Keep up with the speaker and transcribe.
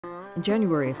In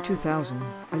January of 2000,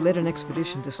 I led an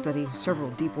expedition to study several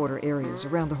deepwater areas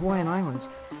around the Hawaiian Islands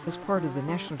as part of the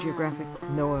National Geographic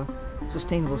NOAA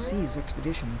Sustainable Seas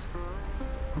Expeditions.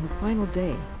 On the final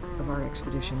day of our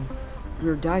expedition, we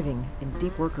were diving in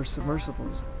deep worker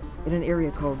submersibles in an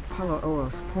area called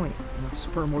Palaoa's Point, or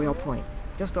Sperm Whale Point,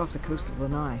 just off the coast of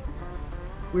Lanai.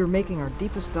 We were making our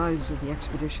deepest dives of the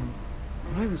expedition,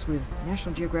 and I was with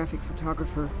National Geographic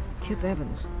photographer Kip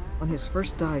Evans on his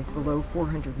first dive below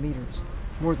 400 meters,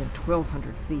 more than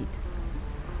 1,200 feet.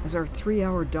 As our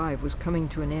 3-hour dive was coming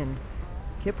to an end,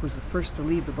 Kip was the first to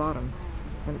leave the bottom,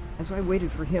 and as I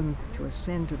waited for him to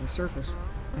ascend to the surface,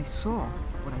 I saw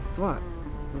what I thought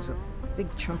was a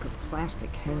big chunk of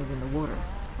plastic hanging in the water.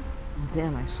 And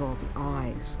then I saw the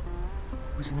eyes.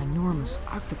 It was an enormous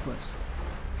octopus.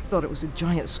 I thought it was a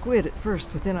giant squid at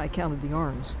first, but then I counted the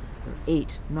arms. There were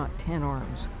 8, not 10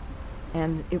 arms.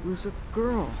 And it was a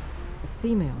girl, a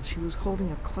female. She was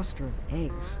holding a cluster of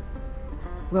eggs.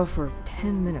 Well, for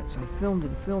 10 minutes I filmed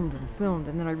and filmed and filmed,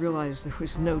 and then I realized there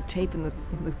was no tape in the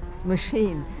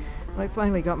machine. And I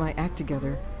finally got my act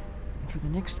together, and for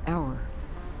the next hour,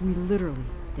 we literally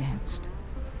danced.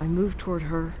 I moved toward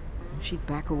her, and she'd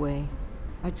back away.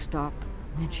 I'd stop,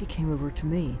 and then she came over to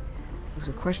me. There was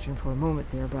a question for a moment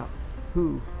there about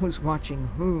who was watching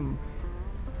whom.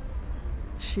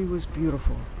 She was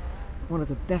beautiful. One of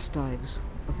the best dives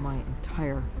of my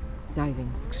entire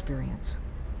diving experience.